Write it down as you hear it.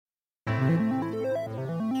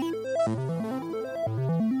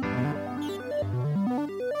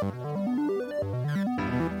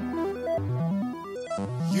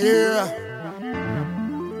Yeah.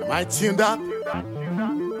 Am I tuned up?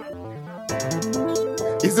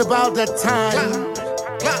 It's about that time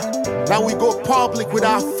that we go public with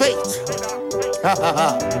our faith.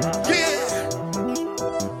 Yeah.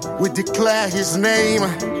 We declare his name.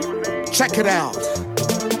 Check it out.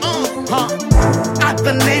 At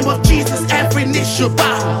the name of Jesus, every knee shall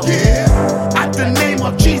bow. Yeah. At the name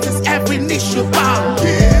of Jesus, every knee shall bow.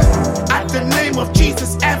 Yeah. At the name of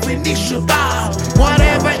Jesus, every knee shall bow.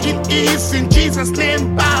 Whatever it is, in Jesus'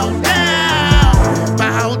 name, bow down.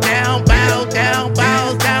 Bow down, bow down,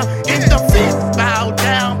 bow down. In defeat, bow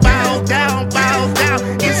down, bow down, bow down.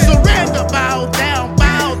 In surrender, bow down,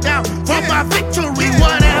 bow down. For my victory,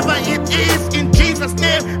 whatever it is, in Jesus'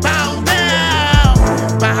 name, bow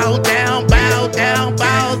down. Bow down, bow down,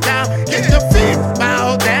 bow down. In defeat,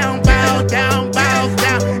 bow down, bow down, bow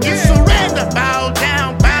down. In surrender, bow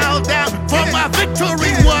down, bow down. For my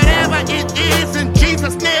victory, whatever it is, in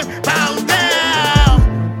Jesus' name, bow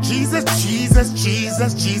down. Jesus, Jesus,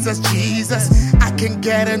 Jesus, Jesus, Jesus. I can't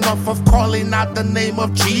get enough of calling out the name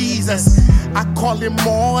of Jesus. I call him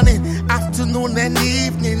morning, afternoon, and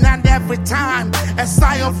evening, and every time a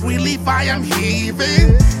sigh of relief I am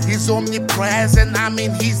heaving. He's omnipresent, I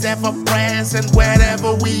mean he's ever present.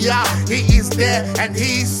 Wherever we are, he is there and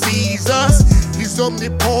he sees us. He's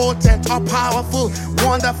omnipotent, all powerful,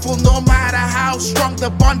 wonderful. No matter how strong the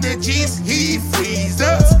bondage is, he frees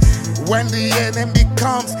us. When the enemy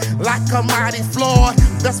comes like a mighty flood,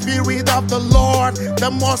 the Spirit of the Lord,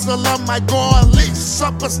 the muzzle of my God, lifts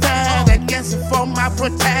up a stand against it for my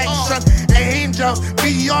protection. Angels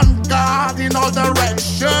beyond God in all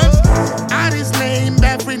directions. At his name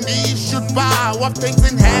every knee should bow, of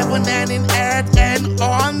things in heaven and in earth and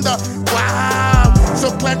on the ground.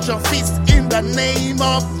 So clench your fist in the name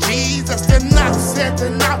of Jesus. Tonight,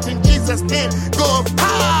 setting out in Jesus' name, go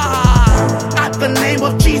power. At the name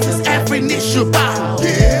of Jesus, every knee shall bow.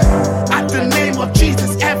 Yeah. At the name of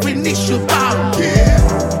Jesus, every knee shall bow.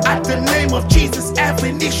 Yeah. At the name of Jesus,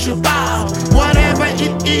 every knee shall bow. Whatever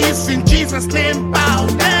it is, in Jesus' name, bow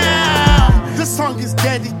down. This song is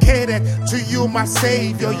dedicated to you, my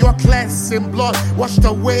Savior. Your cleansing blood washed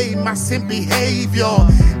away my sin behavior.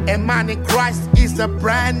 A man in Christ is a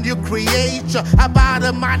brand new creature, about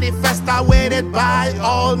to manifest, awaited by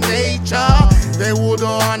all nature. They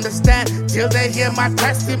wouldn't understand till they hear my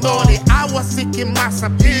testimony. I was seeking mass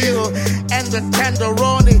appeal and the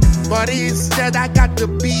tenderoni, but instead I got the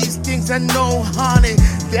bee stings and no honey.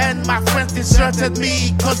 Then my friends deserted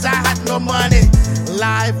me cause I had no money.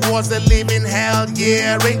 Life was a living hell,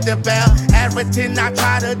 yeah, ring the bell. Everything I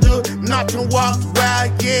tried to do, nothing worked well,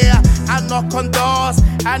 yeah. I knock on doors,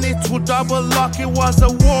 and it would double luck. It was a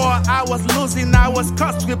war, I was losing, I was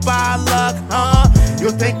cursed with bad luck,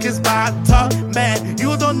 You think it's bad talk, man?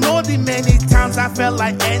 You don't know the many times I felt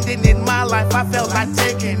like ending in my life. I felt like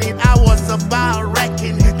taking it, I was about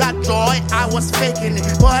wrecking it. That joy, I was faking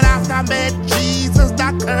it. But after I met Jesus,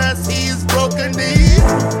 that curse, he's broken it.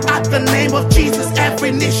 At the name of Jesus,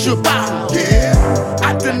 every knee shall bow. Yeah.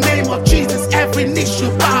 At the name of Jesus, every knee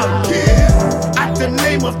shall bow. Yeah. At the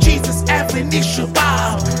name of Jesus, every knee shall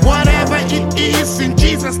bow. Whatever it is, in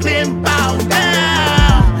Jesus' name, bow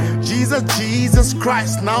down. Jesus, Jesus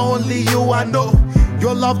Christ, not only you I know.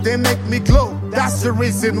 Your love, they make me glow. That's the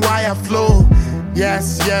reason why I flow.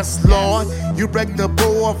 Yes, yes, Lord, you break the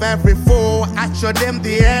bow of every foe. At your name,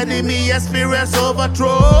 the enemy experience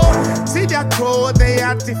overthrow. See their crow, they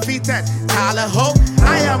are defeated. Tally-ho,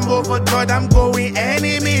 I am overjoyed, I'm going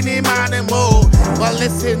any, mini, mo. But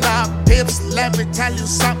listen up, pips, let me tell you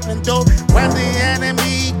something though. When the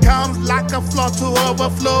enemy comes like a flood to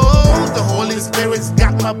overflow, the Holy Spirit's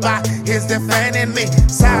got my back, he's defending me.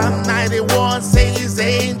 Psalm 91 says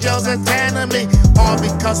angels attending me. All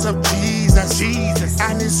because of Jesus,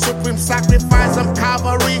 and his supreme sacrifice on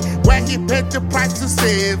Calvary, where he paid the price to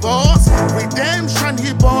save us. Redemption,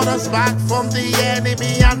 he bought us back from the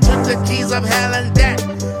enemy and took the keys of hell and death.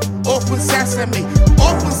 Open sesame,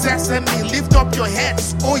 lift up your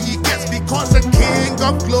heads, oh ye gates, because the King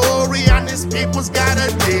of glory and his people's got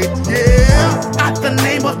a date, yeah. At the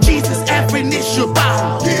name of Jesus, every knee shall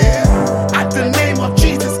bow. Yeah. At the name of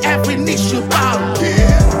Jesus, every knee shall bow.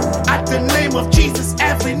 Yeah. At the name of Jesus,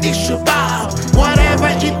 every knee shall bow. Whatever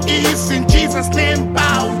it is, in Jesus' name,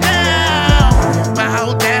 bow down.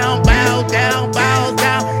 Bow down, bow down, bow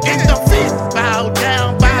down. In defeat, bow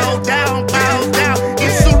down, bow down, bow down. In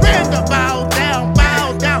surrender, bow down,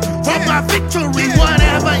 bow down. For my victory,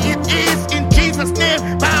 whatever it is, in Jesus'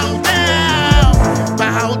 name, bow down.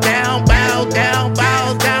 Bow down, bow down,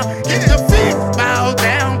 bow down. In defeat, bow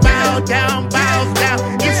down, bow down, bow down.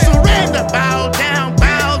 In surrender, bow down,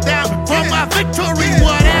 bow down. For my victory,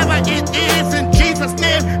 whatever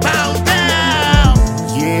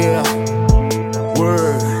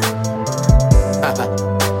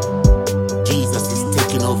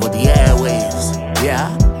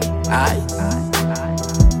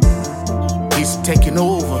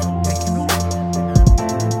over.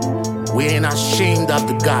 We ain't ashamed of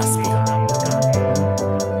the gospel,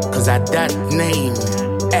 'cause at that name,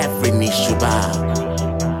 every knee shall bow.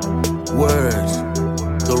 Word,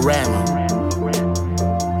 the Rama,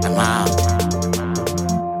 I'm out.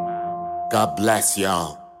 God bless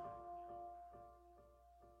y'all.